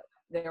was a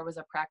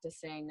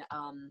practicing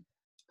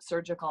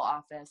surgical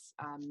office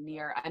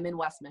I'm in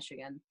West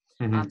Michigan.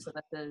 So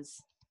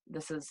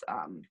this is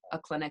a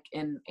clinic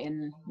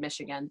in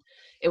Michigan.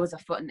 It was a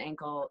foot and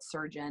ankle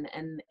surgeon,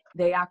 and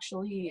they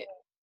actually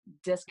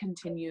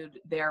discontinued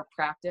their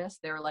practice.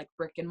 They're like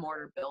brick and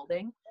mortar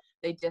building.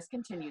 They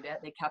discontinued it.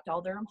 They kept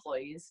all their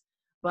employees,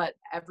 but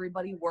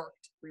everybody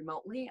worked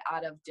remotely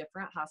out of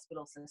different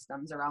hospital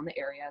systems around the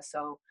area.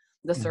 So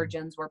the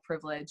surgeons were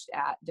privileged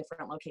at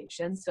different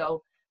locations.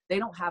 So they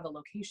don't have a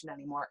location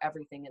anymore.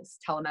 Everything is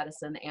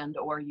telemedicine, and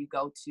or you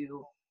go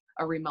to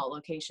a remote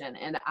location.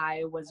 And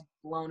I was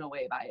blown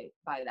away by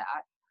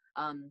that.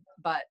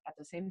 But at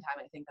the same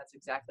time, I think that's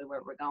exactly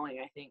where we're going.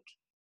 I think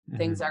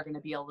things are going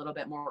to be a little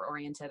bit more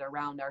oriented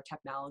around our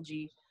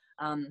technology,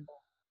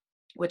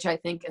 which I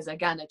think is,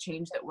 again, a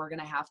change that we're going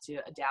to have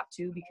to adapt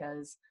to,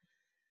 because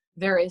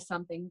there is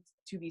something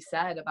to be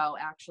said about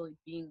actually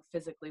being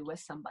physically with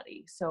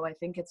somebody. So I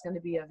think it's going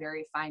to be a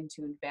very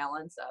fine-tuned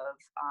balance of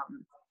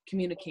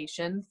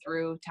communication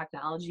through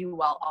technology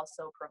while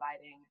also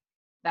providing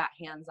that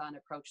hands-on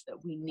approach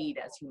that we need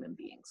as human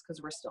beings,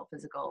 because we're still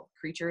physical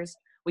creatures.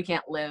 We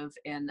can't live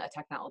in a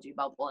technology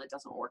bubble. It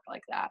doesn't work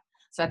like that.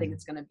 So I think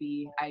it's going to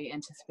be, I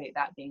anticipate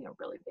that being a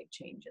really big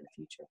change in the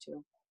future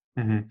too.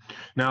 Mm-hmm.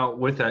 Now,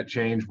 with that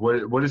change,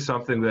 what is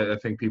something that I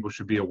think people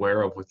should be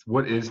aware of with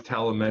what is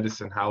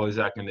telemedicine? How is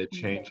that going to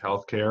change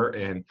healthcare,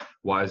 and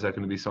why is that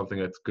going to be something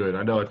that's good?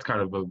 I know it's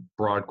kind of a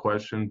broad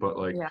question, but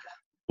like, Yeah.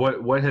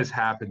 what has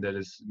happened that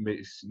has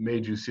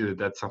made you see that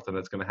that's something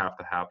that's going to have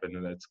to happen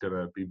and that's going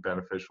to be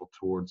beneficial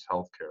towards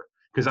healthcare?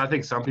 Because I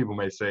think some people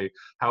may say,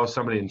 how is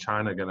somebody in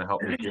China going to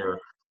help me here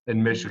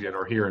in Michigan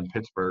or here in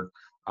Pittsburgh?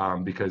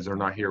 Because they're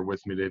not here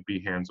with me to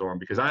be hands-on.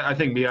 Because I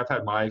think I've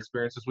had my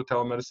experiences with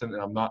telemedicine,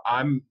 and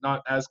I'm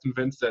not as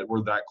convinced that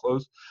we're that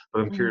close.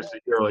 But I'm curious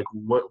to hear like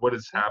what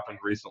has happened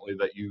recently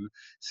that you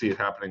see it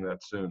happening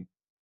that soon.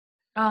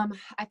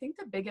 I think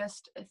the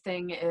biggest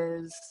thing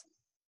is,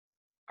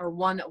 or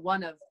one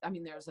of, I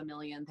mean, there's a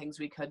million things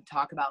we could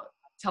talk about.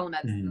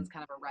 Telemedicine is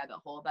kind of a rabbit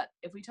hole, but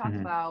if we talk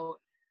about,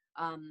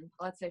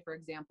 let's say, for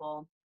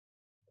example,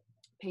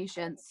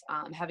 patients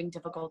having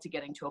difficulty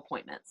getting to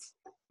appointments.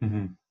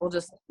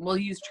 We'll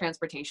use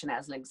transportation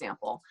as an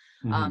example.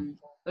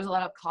 There's a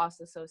lot of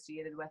costs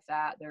associated with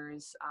that.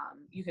 There's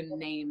you can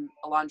name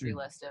a laundry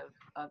list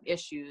of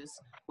issues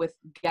with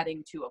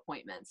getting to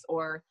appointments,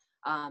 or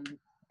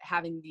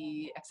having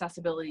the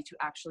accessibility to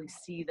actually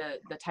see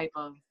the type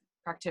of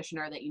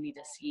practitioner that you need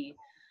to see.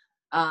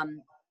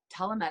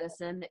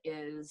 Telemedicine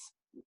is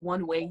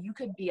one way you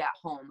could be at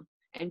home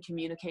and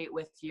communicate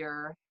with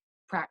your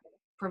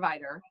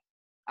provider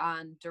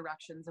on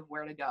directions of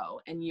where to go,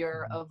 and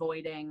you're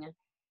avoiding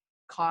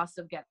costs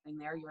of getting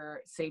there, you're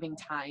saving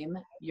time,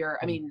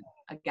 I mean,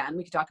 again,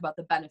 we could talk about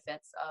the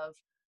benefits of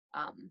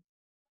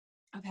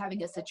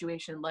having a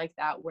situation like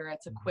that where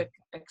it's a quick,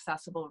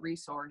 accessible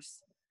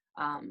resource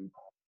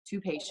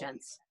to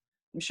patients.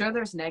 I'm sure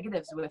there's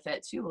negatives with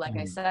it too. Like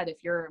I said, if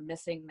you're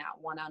missing that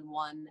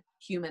one-on-one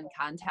human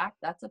contact,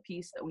 that's a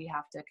piece that we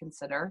have to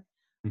consider.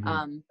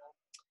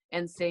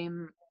 And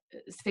same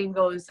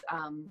goes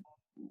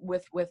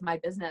with my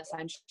business.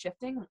 I'm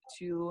shifting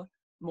to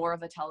more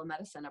of a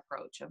telemedicine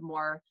approach, of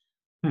more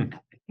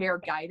care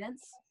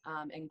guidance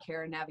and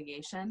care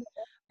navigation.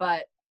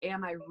 But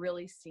am I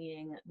really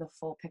seeing the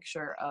full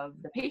picture of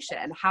the patient?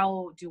 And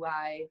how do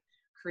I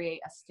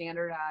create a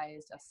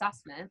standardized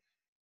assessment,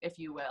 if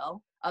you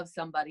will, of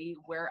somebody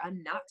where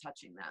I'm not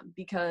touching them?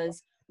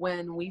 Because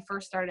when we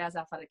first started as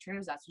athletic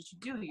trainers, that's what you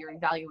do. Your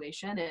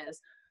evaluation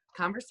is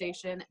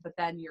conversation, but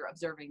then you're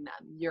observing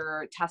them,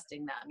 you're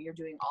testing them, you're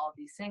doing all of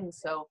these things.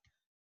 So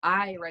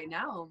I right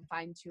now am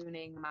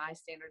fine-tuning my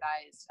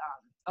standardized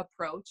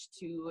approach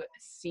to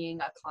seeing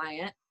a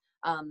client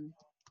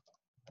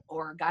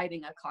or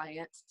guiding a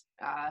client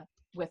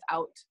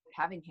without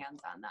having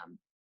hands on them.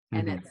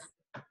 And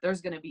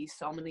there's going to be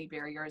so many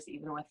barriers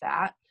even with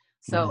that.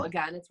 So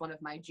again, it's one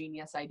of my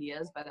genius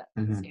ideas, but at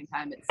the same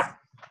time,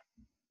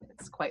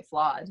 it's quite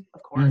flawed,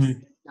 of course.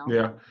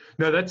 Yeah,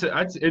 no, that's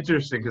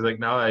interesting, because like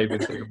now I even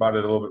think about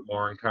it a little bit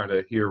more and kind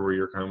of hear where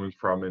you're coming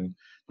from. And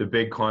the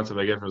big concept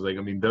I get was like,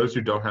 I mean, those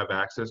who don't have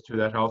access to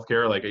that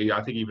healthcare, like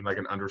I think even like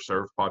an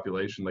underserved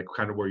population, like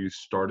kind of where you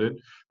started,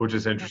 which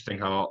is interesting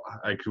how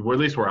or at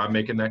least where I'm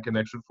making that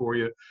connection for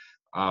you,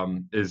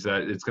 is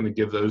that it's going to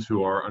give those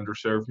who are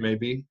underserved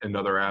maybe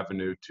another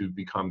avenue to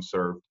become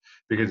served.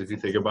 Because if you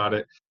think about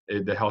it,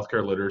 the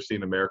healthcare literacy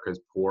in America is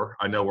poor.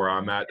 I know where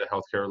I'm at, the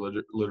healthcare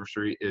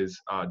literacy is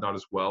not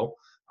as well.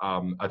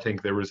 I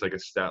think there was like a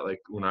stat, like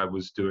when I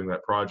was doing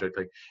that project,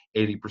 like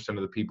 80%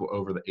 of the people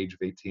over the age of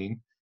 18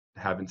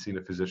 haven't seen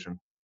a physician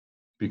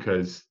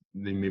because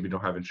they maybe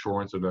don't have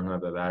insurance or don't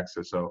have that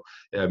access. So,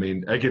 I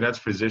mean, again, that's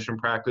physician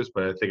practice,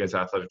 but I think as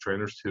athletic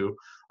trainers too,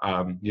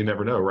 you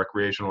never know.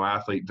 Recreational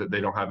athlete, that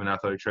they don't have an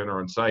athletic trainer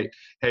on site.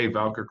 Hey,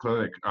 Valker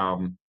Clinic,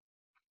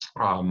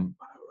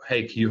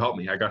 hey, can you help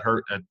me? I got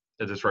hurt at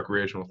this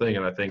recreational thing.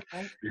 And I think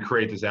you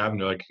create this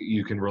avenue, like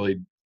you can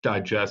really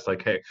digest,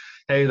 like,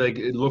 hey, like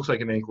it looks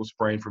like an ankle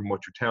sprain from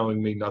what you're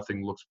telling me.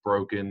 Nothing looks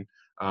broken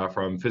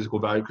from physical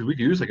value, because we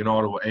could use like an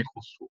audible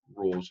ankle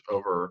rules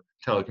over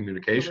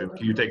telecommunication.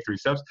 Can you take 3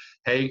 steps?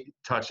 Hey,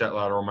 touch that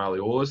lateral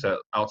malleolus, that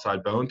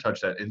outside bone,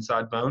 touch that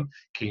inside bone.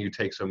 Can you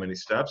take so many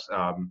steps?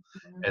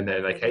 And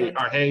then like,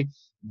 hey,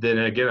 then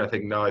again, I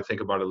think now I think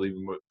about it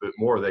even a bit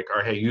more, like,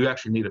 all right, hey, you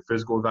actually need a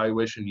physical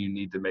evaluation. You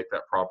need to make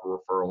that proper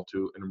referral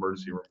to an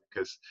emergency room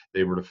because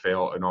they were to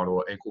fail an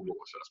auto ankle roll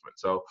assessment.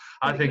 So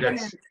I think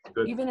that's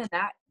good. Even in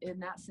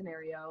that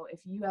scenario, if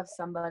you have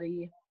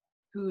somebody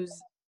who's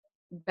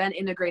been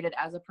integrated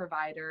as a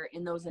provider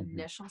in those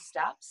initial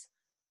steps,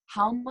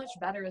 how much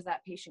better is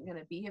that patient going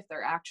to be if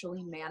they're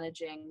actually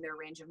managing their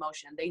range of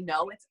motion? They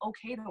know it's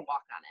okay to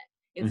walk on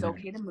it. It's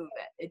okay to move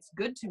it. It's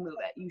good to move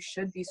it. You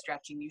should be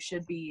stretching. You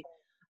should be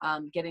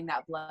getting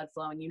that blood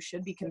flowing. You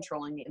should be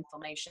controlling the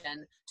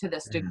inflammation to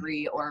this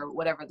degree, or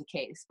whatever the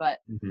case. But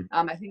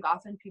I think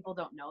often people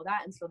don't know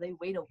that. And so they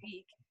wait a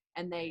week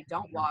and they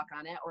don't walk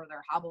on it, or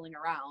they're hobbling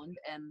around.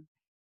 And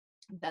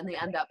then they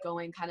end up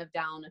going kind of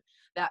down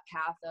that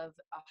path of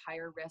a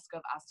higher risk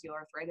of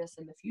osteoarthritis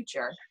in the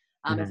future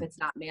if it's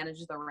not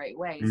managed the right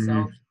way.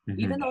 So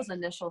even those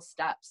initial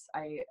steps,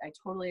 I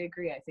totally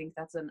agree. I think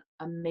that's an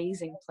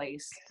amazing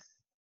place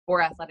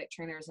for athletic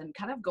trainers, and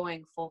kind of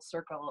going full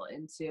circle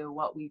into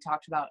what we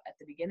talked about at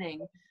the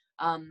beginning.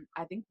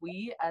 I think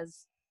we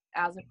as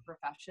a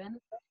profession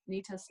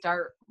need to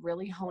start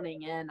really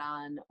honing in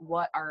on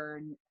what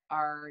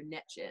our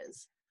niche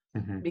is.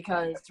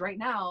 Because right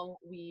now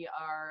we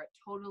are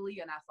totally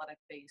an athletic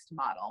based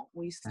model.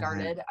 We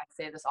started, I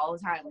say this all the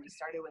time, we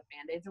started with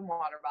Band-Aids and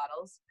water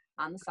bottles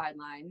on the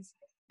sidelines.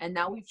 And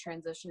now we've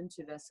transitioned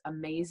to this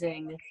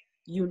amazing,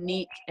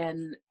 unique,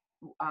 and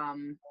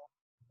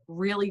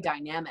really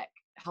dynamic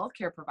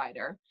healthcare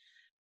provider.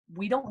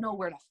 We don't know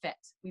where to fit.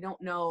 We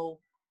don't know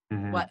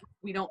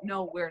we don't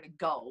know where to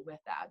go with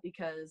that,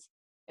 because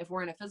if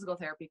we're in a physical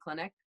therapy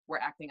clinic, we're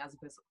acting as a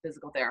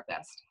physical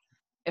therapist.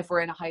 If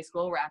we're in a high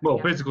school, we're acting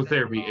as physical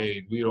therapy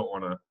aid. We don't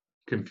want to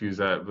confuse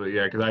that, but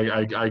yeah, because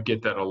I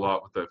get that a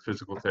lot with the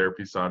physical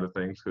therapy side of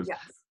things. Because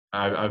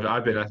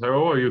I've been asked,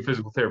 oh, are you a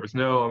physical therapist?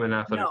 No, I'm an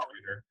athletic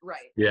trainer.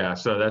 Right. Yeah,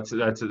 so that's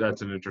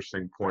an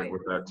interesting point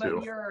with that too.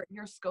 But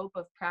your scope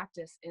of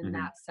practice in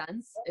that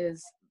sense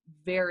is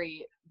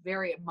very,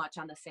 very much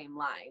on the same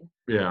line.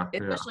 Yeah.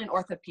 Especially in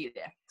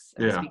orthopedics.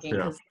 Speaking,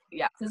 because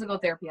physical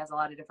therapy has a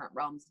lot of different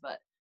realms, but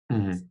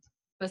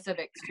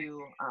specific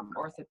to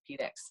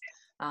orthopedics.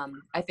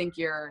 I think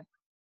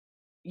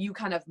you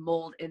kind of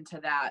mold into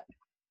that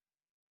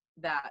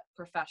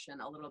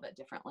profession a little bit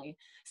differently.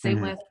 Same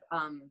with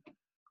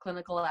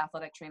clinical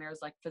athletic trainers,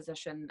 like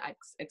physician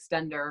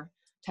extender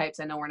types.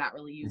 I know we're not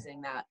really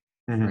using that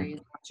phrase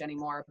much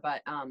anymore,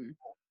 but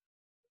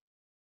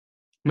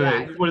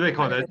what do they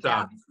call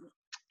that?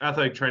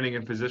 Athletic training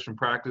and physician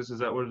practice, is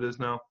that what it is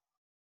now?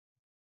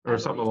 Or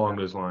something along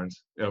those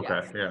lines?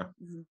 Okay,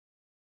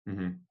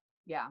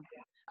 yeah.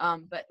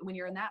 But when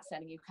you're in that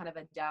setting, you kind of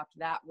adapt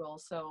that role.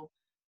 So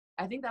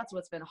I think that's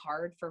what's been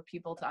hard for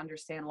people to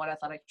understand what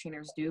athletic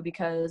trainers do,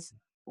 because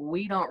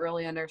we don't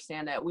really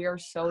understand it. We are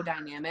so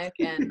dynamic,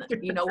 and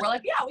we're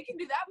like, yeah, we can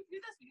do that, we can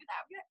do this, we can do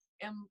that,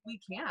 and we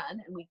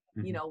can, and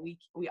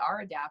we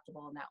are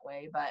adaptable in that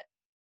way. But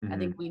I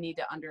think we need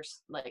to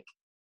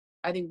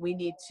I think we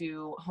need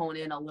to hone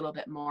in a little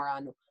bit more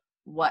on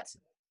what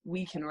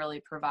we can really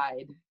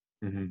provide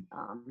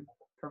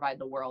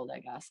the world, I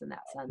guess, in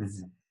that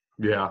sense.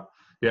 Yeah,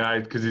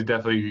 because you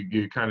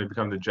kind of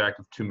become the jack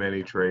of too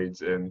many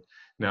trades. And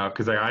now,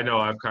 because I know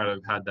I've kind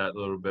of had that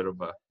little bit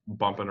of a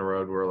bump in the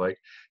road where, like,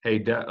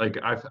 hey,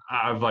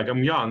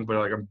 I'm young, but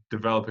like I'm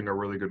developing a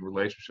really good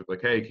relationship.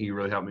 Like, hey, can you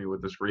really help me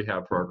with this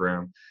rehab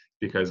program,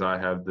 because I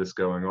have this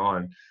going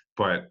on?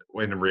 But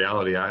when in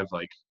reality, I have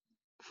like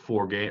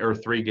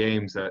 3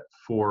 games at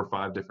 4 or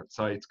 5 different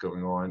sites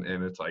going on,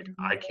 and it's like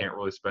I can't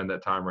really spend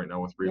that time right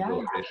now with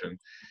rehabilitation.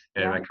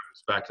 And that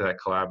comes back to that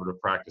collaborative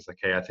practice. Like,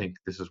 hey, I think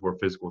this is where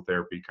physical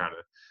therapy kind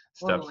of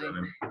steps in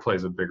and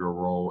plays a bigger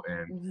role,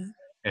 and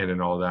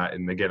in all that.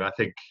 And again, I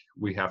think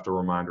we have to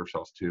remind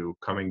ourselves too,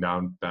 coming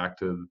down back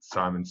to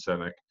Simon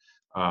Sinek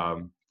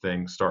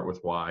thing, start with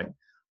why.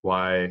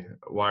 Why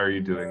are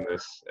you doing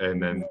this?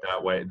 And then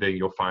that way, then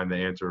you'll find the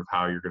answer of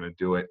how you're going to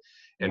do it,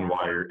 and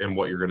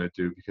what you're going to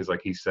do. Because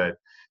like he said,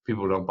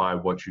 people don't buy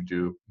what you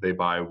do, they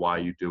buy why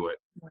you do it.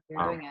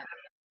 Doing it.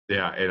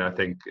 Yeah, and I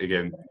think,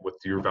 again, with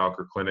your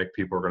Valker Clinic,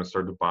 people are going to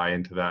start to buy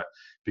into that,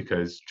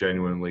 because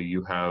genuinely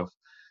you have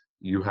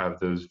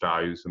those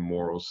values and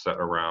morals set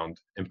around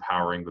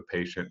empowering the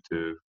patient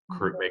to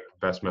make the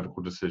best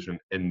medical decision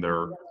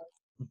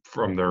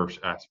from their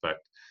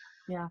aspect.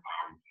 Yeah.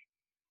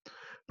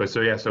 But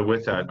so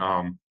with that,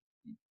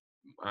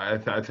 I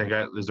think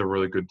that is a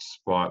really good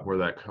spot where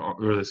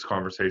this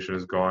conversation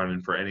has gone.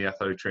 And for any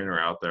athletic trainer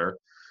out there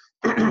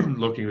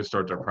looking to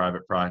start their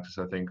private practice,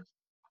 I think,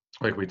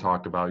 like we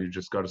talked about, you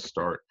just got to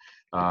start,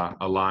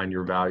 align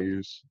your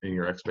values and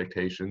your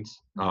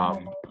expectations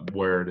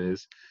where it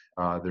is.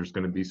 There's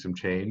going to be some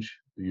change.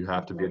 You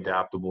have to be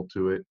adaptable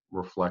to it,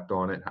 reflect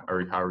on it,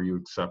 or how are you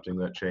accepting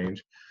that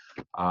change?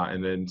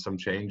 And then some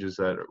changes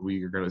that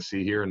we are going to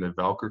see here in the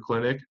Valker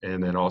Clinic,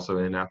 and then also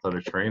in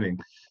athletic training.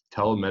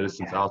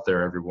 Telemedicine's out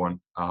there, everyone.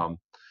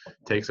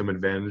 Take some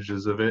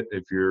advantages of it.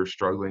 If you're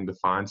struggling to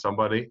find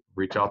somebody,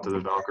 reach out to the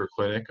Valker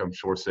Clinic. I'm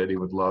sure Sadie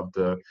would love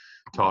to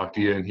talk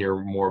to you and hear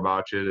more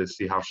about you, to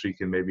see how she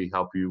can maybe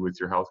help you with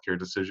your healthcare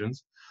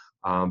decisions.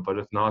 But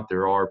if not,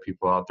 there are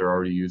people out there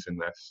already using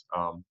this.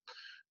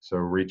 So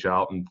reach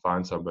out and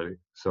find somebody.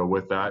 So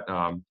with that,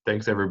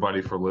 thanks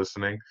everybody for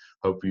listening.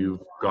 Hope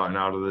you've gotten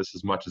out of this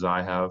as much as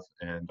I have,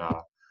 and I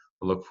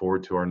look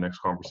forward to our next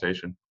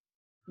conversation.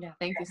 Yeah,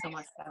 thank you so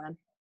much, Kevin.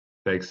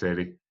 Thanks,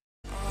 Sadie.